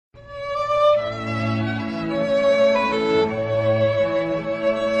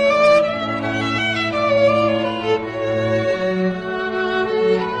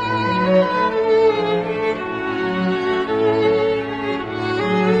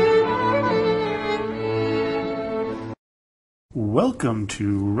Welcome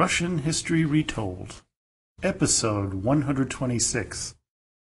to Russian History Retold, Episode 126,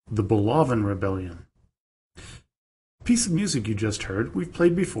 The Bulavin Rebellion. Piece of music you just heard, we've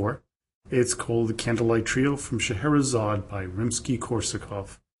played before. It's called the Candlelight Trio from Scheherazade by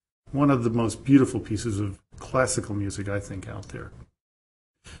Rimsky-Korsakov, one of the most beautiful pieces of classical music, I think, out there.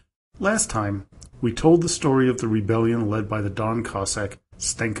 Last time, we told the story of the rebellion led by the Don Cossack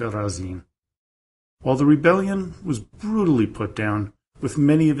Stenka Razin. While the rebellion was brutally put down, with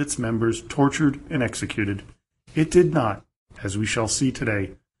many of its members tortured and executed, it did not, as we shall see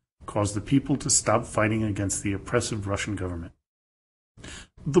today, cause the people to stop fighting against the oppressive Russian government.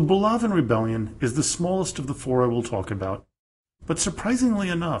 The Bulavin Rebellion is the smallest of the four I will talk about, but surprisingly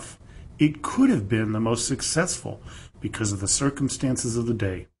enough, it could have been the most successful because of the circumstances of the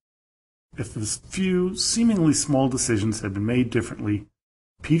day. If a few seemingly small decisions had been made differently,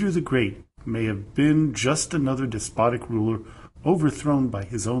 Peter the Great may have been just another despotic ruler overthrown by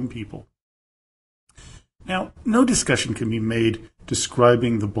his own people. Now, no discussion can be made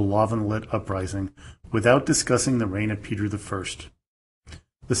describing the Bulavin-led uprising without discussing the reign of Peter I.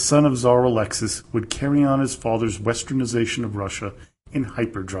 The son of Tsar Alexis would carry on his father's westernization of Russia in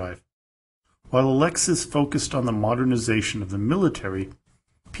hyperdrive. While Alexis focused on the modernization of the military,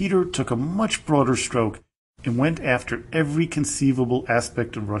 Peter took a much broader stroke and went after every conceivable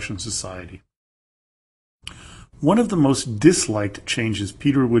aspect of Russian society. One of the most disliked changes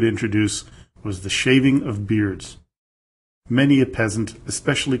Peter would introduce was the shaving of beards. Many a peasant,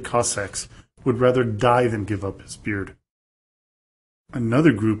 especially Cossacks, would rather die than give up his beard.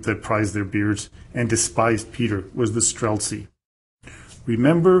 Another group that prized their beards and despised Peter was the Streltsy.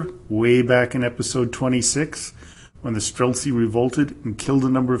 Remember way back in episode 26 when the Streltsy revolted and killed a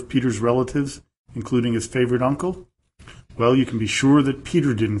number of Peter's relatives, including his favorite uncle? Well, you can be sure that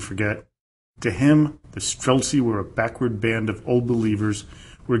Peter didn't forget. To him, the Streltsy were a backward band of old believers,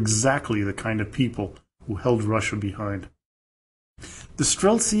 were exactly the kind of people who held Russia behind. The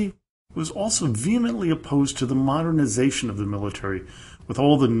Streltsy was also vehemently opposed to the modernization of the military, with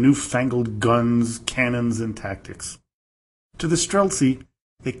all the newfangled guns, cannons, and tactics. To the Streltsy,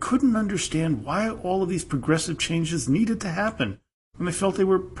 they couldn't understand why all of these progressive changes needed to happen, and they felt they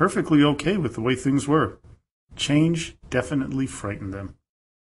were perfectly okay with the way things were. Change definitely frightened them.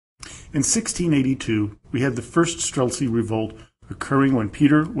 In 1682, we had the first Streltsy revolt occurring when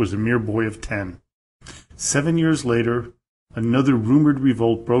Peter was a mere boy of 10. 7 years later, another rumored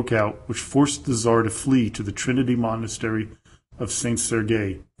revolt broke out, which forced the Tsar to flee to the Trinity Monastery of St.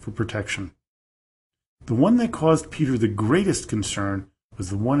 Sergei for protection. The one that caused Peter the greatest concern was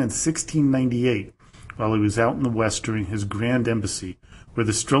the one in 1698, while he was out in the west during his grand embassy, where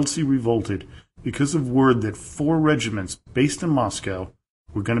the Streltsy revolted because of word that 4 regiments based in Moscow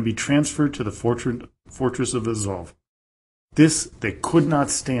were going to be transferred to the fortress of Azov. This they could not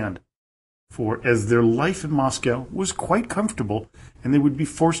stand, for as their life in Moscow was quite comfortable, and they would be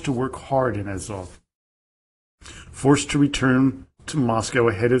forced to work hard in Azov. Forced to return to Moscow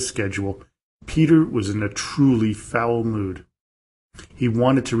ahead of schedule, Peter was in a truly foul mood. He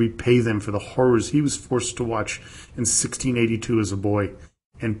wanted to repay them for the horrors he was forced to watch in 1682 as a boy,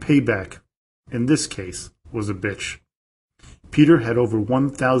 and payback, in this case, was a bitch. Peter had over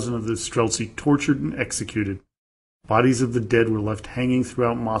 1,000 of the Streltsy tortured and executed. Bodies of the dead were left hanging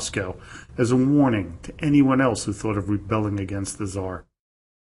throughout Moscow as a warning to anyone else who thought of rebelling against the Tsar.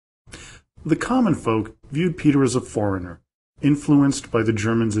 The common folk viewed Peter as a foreigner, influenced by the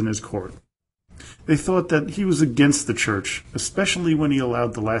Germans in his court. They thought that he was against the church, especially when he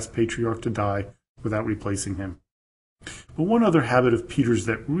allowed the last patriarch to die without replacing him. But one other habit of Peter's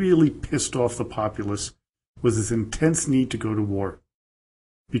that really pissed off the populace was his intense need to go to war.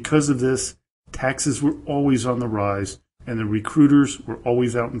 Because of this, taxes were always on the rise, and the recruiters were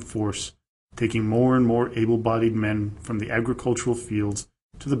always out in force, taking more and more able-bodied men from the agricultural fields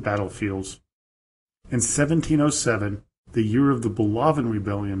to the battlefields. In 1707, the year of the Bulavin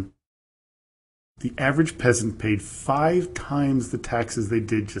Rebellion, the average peasant paid 5 times the taxes they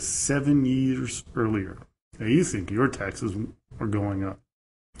did just 7 years earlier. Now you think your taxes are going up.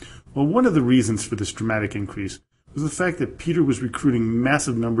 Well, one of the reasons for this dramatic increase was the fact that Peter was recruiting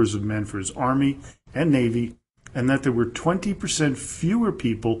massive numbers of men for his army and navy, and that there were 20% fewer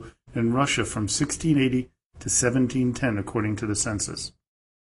people in Russia from 1680 to 1710, according to the census.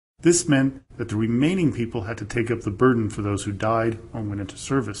 This meant that the remaining people had to take up the burden for those who died or went into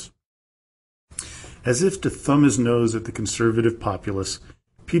service. As if to thumb his nose at the conservative populace,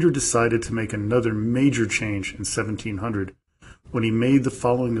 Peter decided to make another major change in 1700, when he made the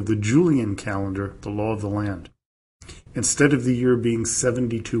following of the Julian calendar the law of the land. Instead of the year being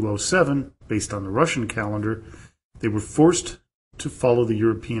 7207, based on the Russian calendar, They were forced to follow the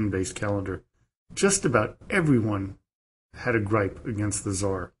European-based calendar. Just about everyone had a gripe against the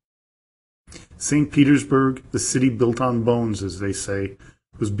Tsar. St. Petersburg, the city built on bones, as they say,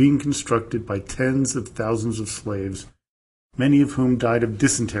 was being constructed by tens of thousands of slaves, many of whom died of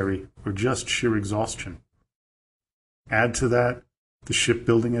dysentery or just sheer exhaustion. Add to that the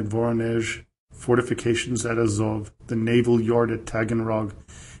shipbuilding at Voronezh, fortifications at Azov, the naval yard at Taganrog,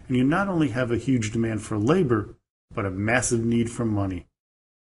 and you not only have a huge demand for labor, but a massive need for money.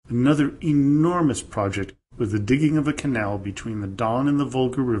 Another enormous project was the digging of a canal between the Don and the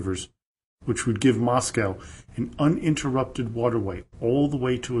Volga rivers, which would give Moscow an uninterrupted waterway all the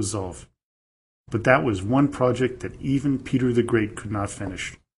way to Azov. But that was one project that even Peter the Great could not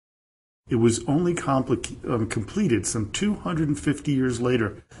finish. It was only completed some 250 years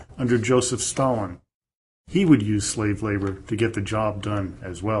later under Joseph Stalin. He would use slave labor to get the job done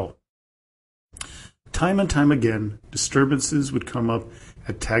as well. Time and time again, disturbances would come up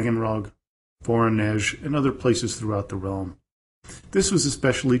at Taganrog, Voronezh, and other places throughout the realm. This was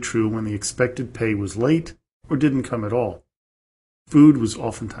especially true when the expected pay was late or didn't come at all. Food was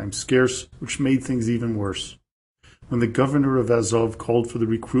oftentimes scarce, which made things even worse. When the governor of Azov called for the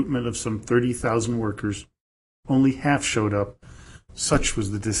recruitment of some 30,000 workers, only half showed up. Such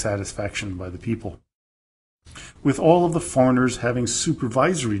was the dissatisfaction by the people. With all of the foreigners having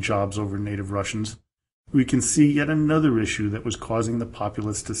supervisory jobs over native Russians, we can see yet another issue that was causing the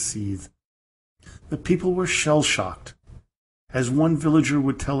populace to seethe. The people were shell-shocked. As one villager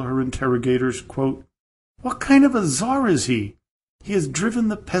would tell her interrogators, quote, "What kind of a Tsar is he? He has driven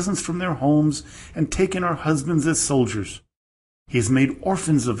the peasants from their homes and taken our husbands as soldiers. He has made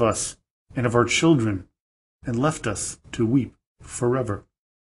orphans of us and of our children and left us to weep forever."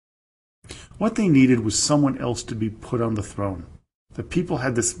 What they needed was someone else to be put on the throne. The people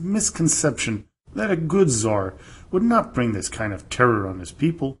had this misconception that a good Tsar would not bring this kind of terror on his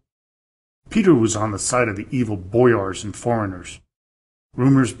people. Peter was on the side of the evil boyars and foreigners.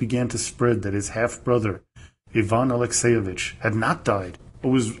 Rumors began to spread that his half-brother, Ivan Alexeyevich, had not died, but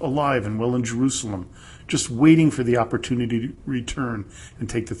was alive and well in Jerusalem, just waiting for the opportunity to return and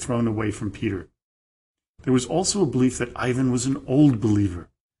take the throne away from Peter. There was also a belief that Ivan was an old believer,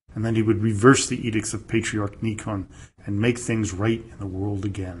 and that he would reverse the edicts of Patriarch Nikon and make things right in the world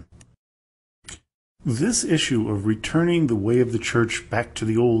again. This issue of returning the way of the church back to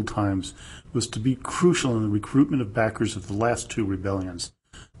the old times was to be crucial in the recruitment of backers of the last two rebellions,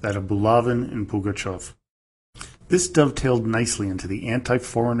 that of Bulavin and Pugachev. This dovetailed nicely into the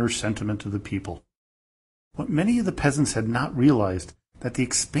anti-foreigner sentiment of the people. What many of the peasants had not realized, that the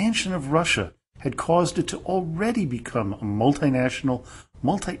expansion of Russia had caused it to already become a multinational,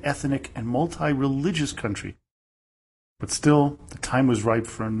 multi-ethnic, and multi-religious country. But still, the time was ripe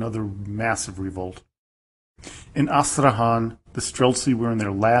for another massive revolt. In Astrakhan, the Streltsy were in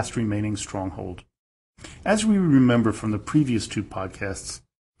their last remaining stronghold. As we remember from the previous two podcasts,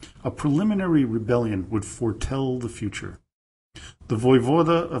 a preliminary rebellion would foretell the future. The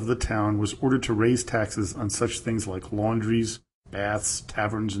voivoda of the town was ordered to raise taxes on such things like laundries, baths,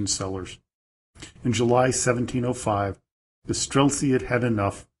 taverns, and cellars. In July 1705, the Streltsy had had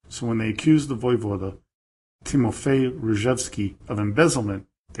enough, so when they accused the voivoda, Timofey Rzhevsky, of embezzlement,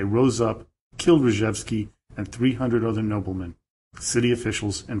 they rose up, killed Rzhevsky and 300 other noblemen, city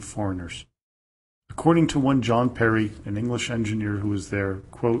officials, and foreigners. According to one John Perry, an English engineer who was there,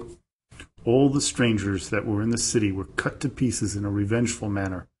 quote, "All the strangers that were in the city were cut to pieces in a revengeful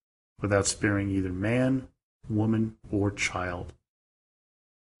manner, without sparing either man, woman, or child."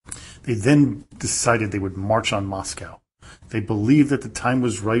 They then decided they would march on Moscow. They believed that the time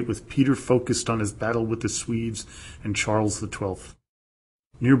was right, with Peter focused on his battle with the Swedes and Charles XII.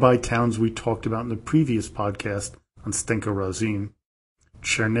 Nearby towns we talked about in the previous podcast on Stenka Razin,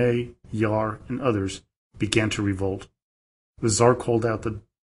 Cherney, Yar, and others, began to revolt. The Tsar called out the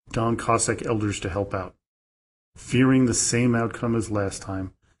Don Cossack elders to help out. Fearing the same outcome as last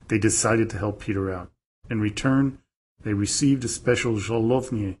time, they decided to help Peter out. In return, they received a special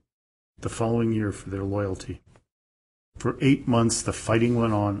zholovny the following year for their loyalty. For 8 months the fighting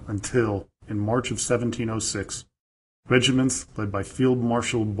went on until, in March of 1706, regiments led by Field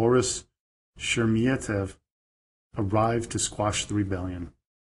Marshal Boris Sheremetyev arrived to squash the rebellion.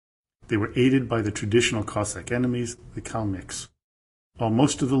 They were aided by the traditional Cossack enemies, the Kalmyks. While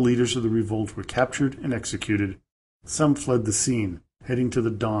most of the leaders of the revolt were captured and executed, some fled the scene, heading to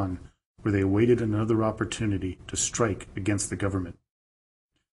the Don, where they awaited another opportunity to strike against the government.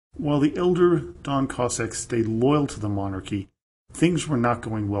 While the elder Don Cossacks stayed loyal to the monarchy, things were not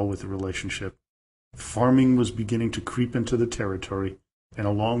going well with the relationship. Farming was beginning to creep into the territory, and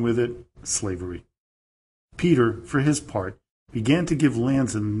along with it, slavery. Peter, for his part, began to give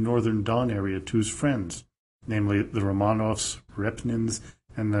lands in the northern Don area to his friends, namely the Romanovs, Repnins,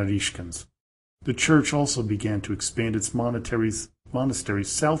 and Narishkins. The church also began to expand its monasteries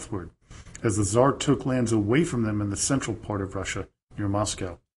southward, as the Tsar took lands away from them in the central part of Russia, near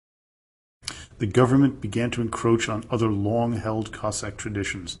Moscow. The government began to encroach on other long-held Cossack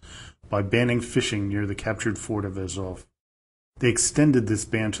traditions by banning fishing near the captured fort of Azov. They extended this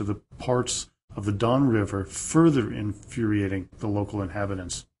ban to the parts of the Don River, further infuriating the local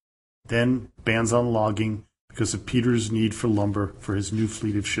inhabitants. Then bans on logging, because of Peter's need for lumber for his new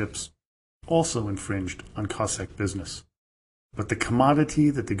fleet of ships, also infringed on Cossack business. But the commodity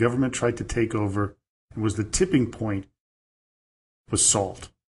that the government tried to take over, and was the tipping point, was salt.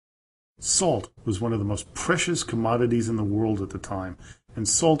 Salt was one of the most precious commodities in the world at the time, and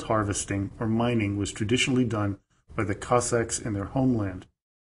salt harvesting or mining was traditionally done by the Cossacks in their homeland.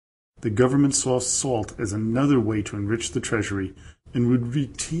 The government saw salt as another way to enrich the treasury and would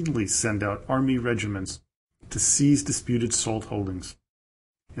routinely send out army regiments to seize disputed salt holdings.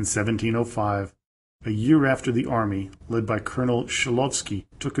 In 1705, a year after the army, led by Colonel Shilovsky,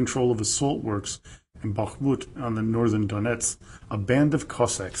 took control of a salt works in Bakhmut on the northern Donets, a band of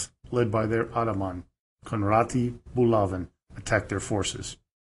Cossacks, led by their ataman, Konrati Bulavin, attacked their forces.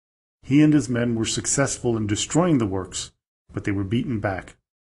 He and his men were successful in destroying the works, but they were beaten back.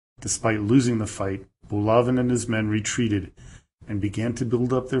 Despite losing the fight, Bulavin and his men retreated and began to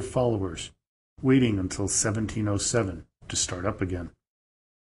build up their followers, waiting until 1707 to start up again.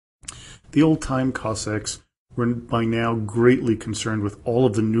 The old-time Cossacks were by now greatly concerned with all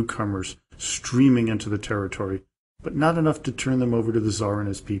of the newcomers streaming into the territory, but not enough to turn them over to the Tsar and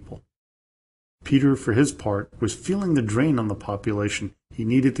his people. Peter, for his part, was feeling the drain on the population he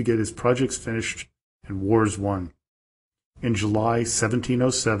needed to get his projects finished and wars won. In July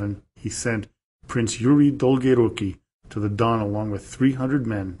 1707, he sent Prince Yuri Dolgoruki to the Don along with 300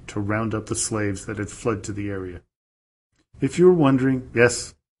 men to round up the slaves that had fled to the area. If you were wondering,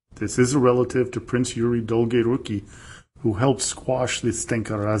 yes, this is a relative to Prince Yuri Dolgoruki, who helped squash the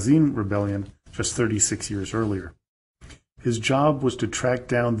Stenkarazin rebellion just 36 years earlier. His job was to track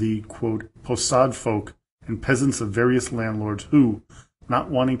down the, quote, posad folk and peasants of various landlords who,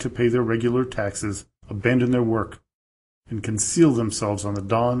 not wanting to pay their regular taxes, abandoned their work and concealed themselves on the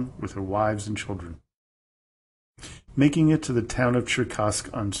Don with their wives and children. Making it to the town of Cherkask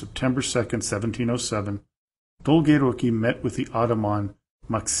on September 2, 1707, Dolgoruki met with the ataman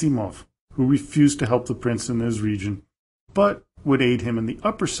Maximov, who refused to help the prince in his region, but would aid him in the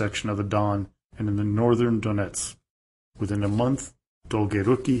upper section of the Don and in the northern Donets. Within a month,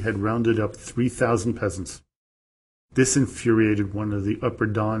 Dolgoruki had rounded up 3,000 peasants. This infuriated one of the upper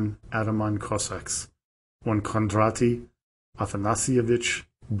Don ataman Cossacks, one Kondraty Afanasievich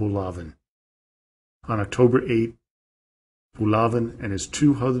Bulavin. On October 8, Bulavin and his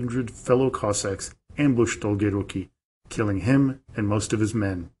 200 fellow Cossacks ambushed Dolgoruki, killing him and most of his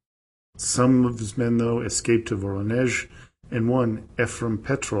men. Some of his men, though, escaped to Voronezh, and one, Ephraim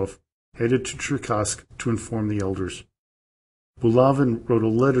Petrov, headed to Cherkask to inform the elders. Bulavin wrote a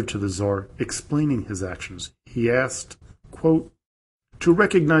letter to the Tsar explaining his actions. He asked, quote, to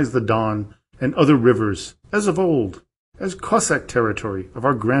recognize the Don and other rivers as of old, as Cossack territory of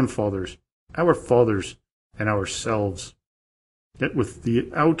our grandfathers, our fathers, and ourselves. Yet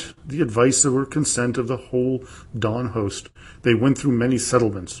without the advice or consent of the whole Don host, they went through many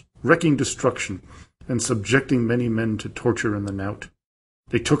settlements, wreaking destruction, and subjecting many men to torture in the knout.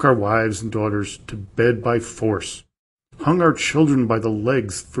 They took our wives and daughters to bed by force, hung our children by the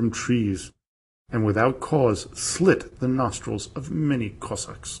legs from trees, and without cause slit the nostrils of many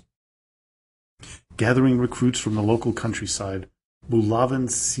Cossacks. Gathering recruits from the local countryside, Bulavin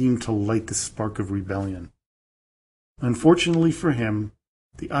seemed to light the spark of rebellion. Unfortunately for him,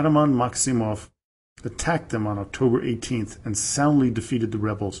 the ataman Maximov attacked them on October 18th and soundly defeated the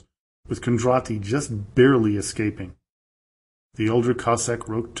rebels, with Kondraty just barely escaping. The elder Cossack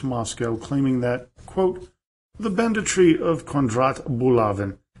wrote to Moscow claiming that, quote, the banditry of Kondrat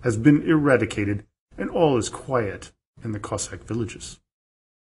Bulavin has been eradicated and all is quiet in the Cossack villages.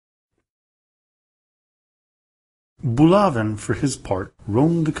 Bulavin, for his part,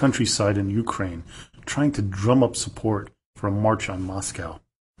 roamed the countryside in Ukraine, trying to drum up support for a march on Moscow.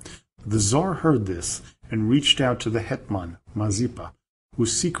 The Tsar heard this and reached out to the hetman, Mazepa, who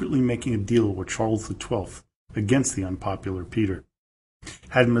was secretly making a deal with Charles XII against the unpopular Peter.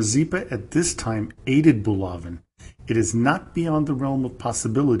 Had Mazepa at this time aided Bulavin, it is not beyond the realm of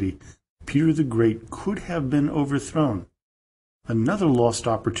possibility Peter the Great could have been overthrown. Another lost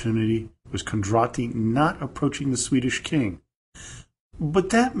opportunity was Kondraty not approaching the Swedish king.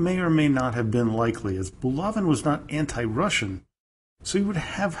 But that may or may not have been likely, as Bulavin was not anti-Russian, so he would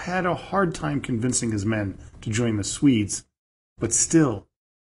have had a hard time convincing his men to join the Swedes, but still,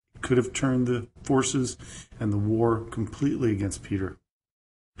 it could have turned the forces and the war completely against Peter.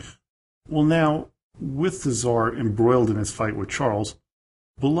 Well, now, with the Tsar embroiled in his fight with Charles,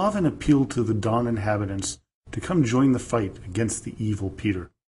 Bulavin appealed to the Don inhabitants to come join the fight against the evil Peter.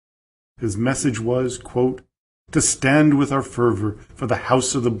 His message was, quote, to stand with our fervor for the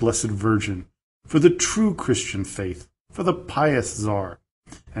house of the Blessed Virgin, for the true Christian faith, for the pious Tsar,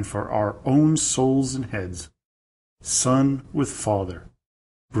 and for our own souls and heads, son with father,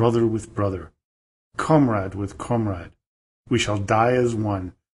 brother with brother, comrade with comrade. We shall die as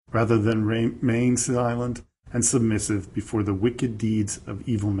one, rather than remain silent and submissive before the wicked deeds of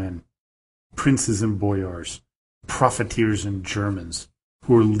evil men, princes and boyars, profiteers and Germans,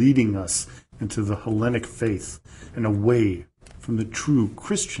 who are leading us into the Hellenic faith and away from the true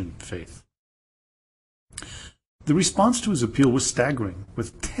Christian faith. The response to his appeal was staggering,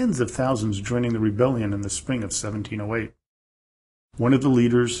 with tens of thousands joining the rebellion in the spring of 1708. One of the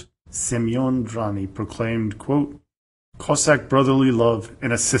leaders, Semyon Drani, proclaimed, quote, Cossack brotherly love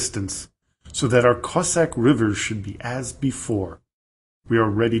and assistance, so that our Cossack rivers should be as before. We are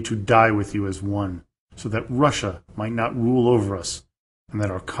ready to die with you as one, so that Russia might not rule over us, and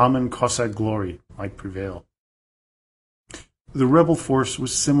that our common Cossack glory might prevail. The rebel force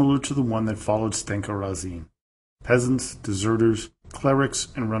was similar to the one that followed Stenka Razin: peasants, deserters, clerics,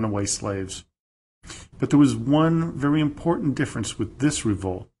 and runaway slaves. But there was one very important difference with this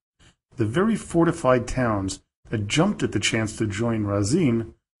revolt. The very fortified towns that jumped at the chance to join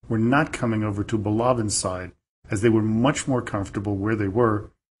Razin were not coming over to Bulavin's side, as they were much more comfortable where they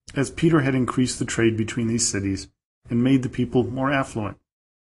were, as Peter had increased the trade between these cities and made the people more affluent.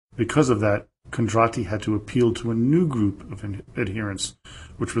 Because of that, Kondraty had to appeal to a new group of adherents,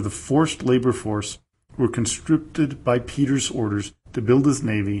 which were the forced labor force who were conscripted by Peter's orders to build his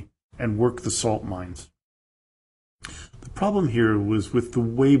navy and work the salt mines. The problem here was with the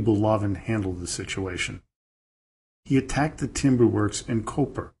way Bulavin handled the situation. He attacked the timber works in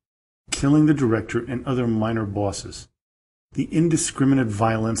Koper, killing the director and other minor bosses. The indiscriminate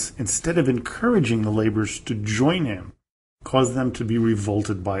violence, instead of encouraging the laborers to join him, caused them to be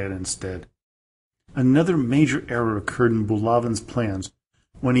revolted by it instead. Another major error occurred in Bulavin's plans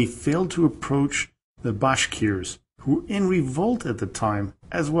when he failed to approach the Bashkirs, who were in revolt at the time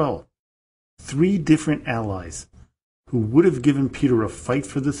as well. 3 different allies, who would have given Peter a fight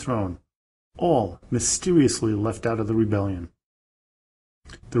for the throne, all mysteriously left out of the rebellion.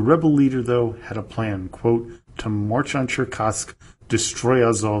 The rebel leader, though, had a plan, quote, to march on Cherkassk, destroy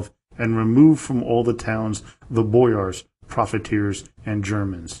Azov, and remove from all the towns the boyars, profiteers, and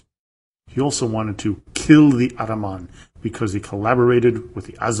Germans. He also wanted to kill the Ataman because he collaborated with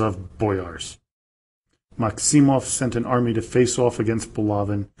the Azov boyars. Maximov sent an army to face off against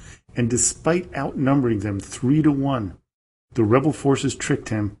Bulavin, and despite outnumbering them 3-1, the rebel forces tricked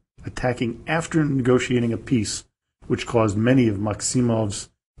him, attacking after negotiating a peace, which caused many of Maximov's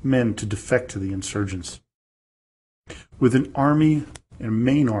men to defect to the insurgents. With an army, a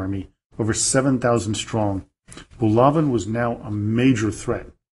main army, over 7,000 strong, Bulavin was now a major threat.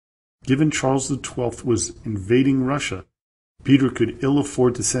 Given Charles XII was invading Russia, Peter could ill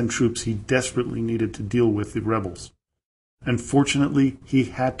afford to send troops he desperately needed to deal with the rebels. Unfortunately, he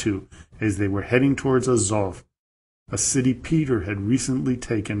had to, as they were heading towards Azov, a city Peter had recently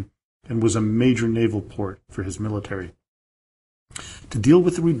taken and was a major naval port for his military. To deal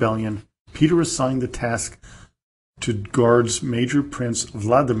with the rebellion, Peter assigned the task to Guards Major Prince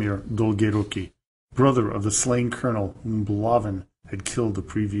Vladimir Dolgoruki, brother of the slain colonel whom Bulavin had killed the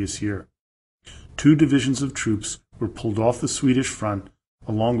previous year. 2 divisions of troops were pulled off the Swedish front,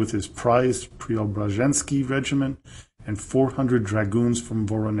 along with his prized Preobrazhensky regiment and 400 dragoons from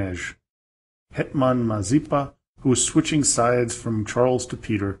Voronezh. Hetman Mazepa, who was switching sides from Charles to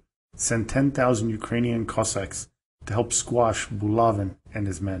Peter, sent 10,000 Ukrainian Cossacks to help squash Bulavin and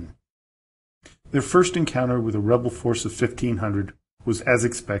his men. Their first encounter with a rebel force of 1,500 was, as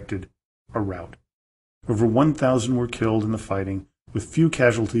expected, a rout. Over 1,000 were killed in the fighting, with few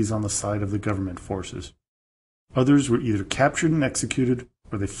casualties on the side of the government forces. Others were either captured and executed,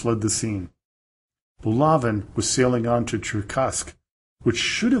 or they fled the scene. Bulavin was sailing on to Cherkassk, which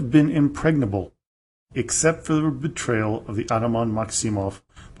should have been impregnable, except for the betrayal of the Ataman Maximov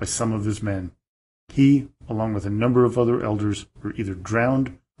by some of his men. He, along with a number of other elders, were either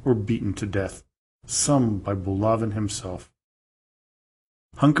drowned or beaten to death, some by Bulavin himself.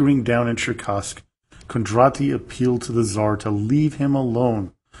 Hunkering down in Cherkassk, Kondraty appealed to the Tsar to leave him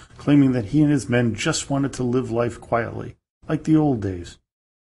alone, claiming that he and his men just wanted to live life quietly, like the old days.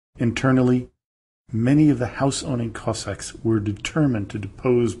 Internally, many of the house-owning Cossacks were determined to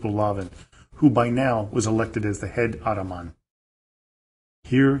depose Bulavin, who by now was elected as the head ataman.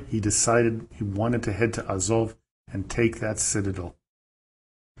 Here he decided he wanted to head to Azov and take that citadel.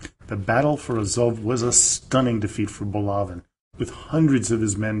 The battle for Azov was a stunning defeat for Bulavin, with hundreds of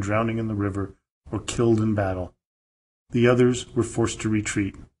his men drowning in the river or killed in battle. The others were forced to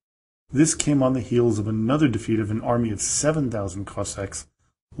retreat. This came on the heels of another defeat of an army of 7,000 Cossacks,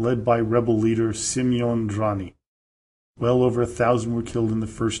 led by rebel leader Simeon Drani. Well over 1,000 were killed in the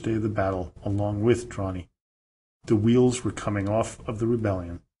first day of the battle, along with Drani. The wheels were coming off of the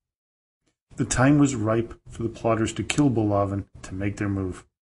rebellion. The time was ripe for the plotters to kill Bulavin to make their move.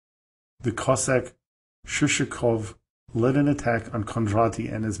 The Cossack Shushikov led an attack on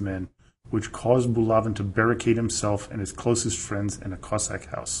Kondraty and his men, which caused Bulavin to barricade himself and his closest friends in a Cossack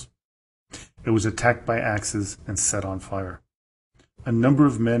house. It was attacked by axes and set on fire. A number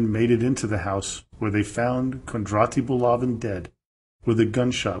of men made it into the house, where they found Kondraty Bulavin dead, with a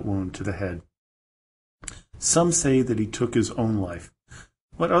gunshot wound to the head. Some say that he took his own life,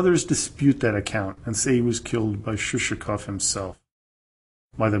 but others dispute that account and say he was killed by Shushikov himself.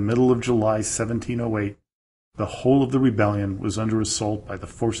 By the middle of July 1708, the whole of the rebellion was under assault by the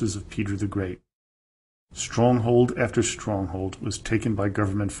forces of Peter the Great. Stronghold after stronghold was taken by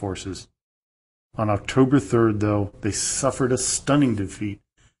government forces. On October 3rd, though, they suffered a stunning defeat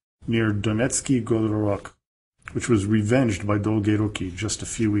near Donetsky Gorok, which was revenged by Dolgoruki just a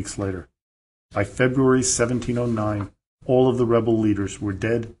few weeks later. By February 1709, all of the rebel leaders were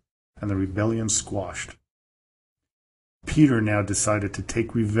dead and the rebellion squashed. Peter now decided to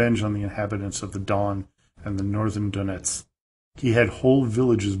take revenge on the inhabitants of the Don and the northern Donets. He had whole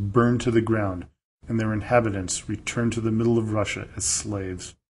villages burned to the ground and their inhabitants returned to the middle of Russia as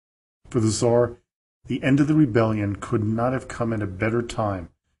slaves. For the Tsar, the end of the rebellion could not have come at a better time,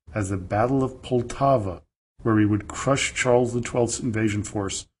 as the Battle of Poltava, where he would crush Charles XII's invasion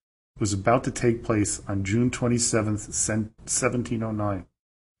force, was about to take place on June 27, 1709.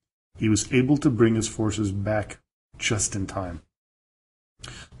 He was able to bring his forces back just in time.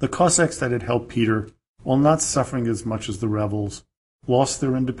 The Cossacks that had helped Peter, while not suffering as much as the rebels, lost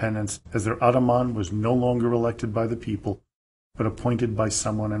their independence as their ataman was no longer elected by the people, but appointed by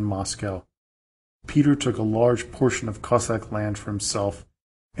someone in Moscow. Peter took a large portion of Cossack land for himself,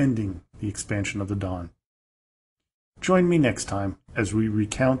 ending the expansion of the Don. Join me next time as we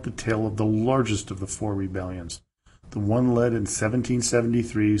recount the tale of the largest of the four rebellions, the one led in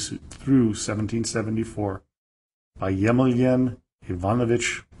 1773 through 1774 by Yemelyan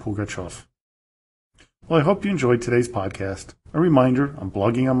Ivanovich Pugachev. Well, I hope you enjoyed today's podcast. A reminder, I'm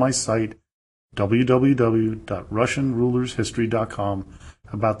blogging on my site, www.russianrulershistory.com,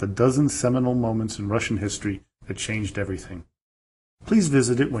 about the dozen seminal moments in Russian history that changed everything. Please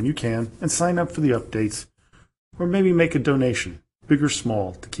visit it when you can and sign up for the updates, or maybe make a donation, big or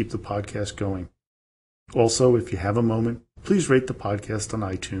small, to keep the podcast going. Also, if you have a moment, please rate the podcast on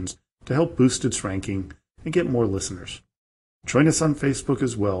iTunes to help boost its ranking and get more listeners. Join us on Facebook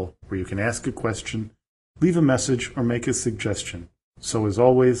as well, where you can ask a question, leave a message, or make a suggestion. So as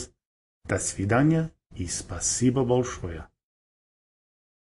always, до свидания и спасибо большое.